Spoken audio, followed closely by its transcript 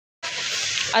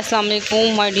Assalamu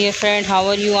alaikum, my dear friend. How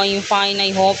are you? Are you fine?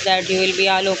 I hope that you will be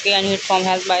all okay and hit from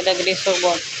health by the grace of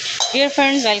God. Dear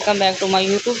friends, welcome back to my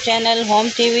YouTube channel Home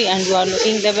TV, and you are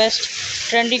looking the best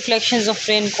trendy collections of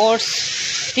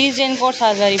raincoats. These raincoats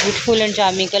are very beautiful and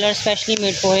charming colors, specially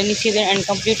made for rainy season and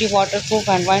completely waterproof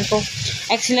and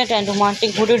windproof. Excellent and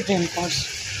romantic hooded raincoats.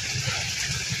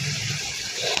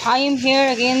 I am here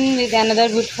again with another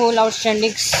beautiful,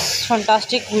 outstanding,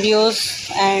 fantastic videos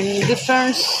and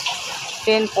different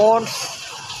raincoats,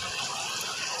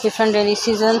 different rainy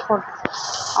season for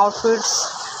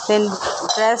outfits, then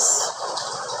dress.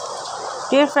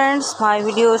 Dear friends, my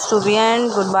videos to be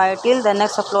end. Goodbye till the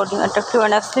next uploading attractive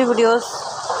and exclusive videos.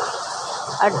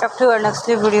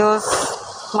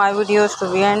 My videos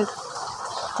to be end.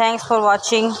 Thanks for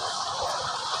watching.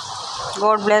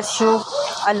 God bless you.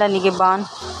 Allah Nigeban.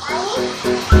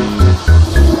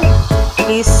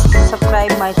 Please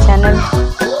subscribe my channel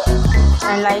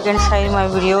and like and share my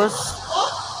videos.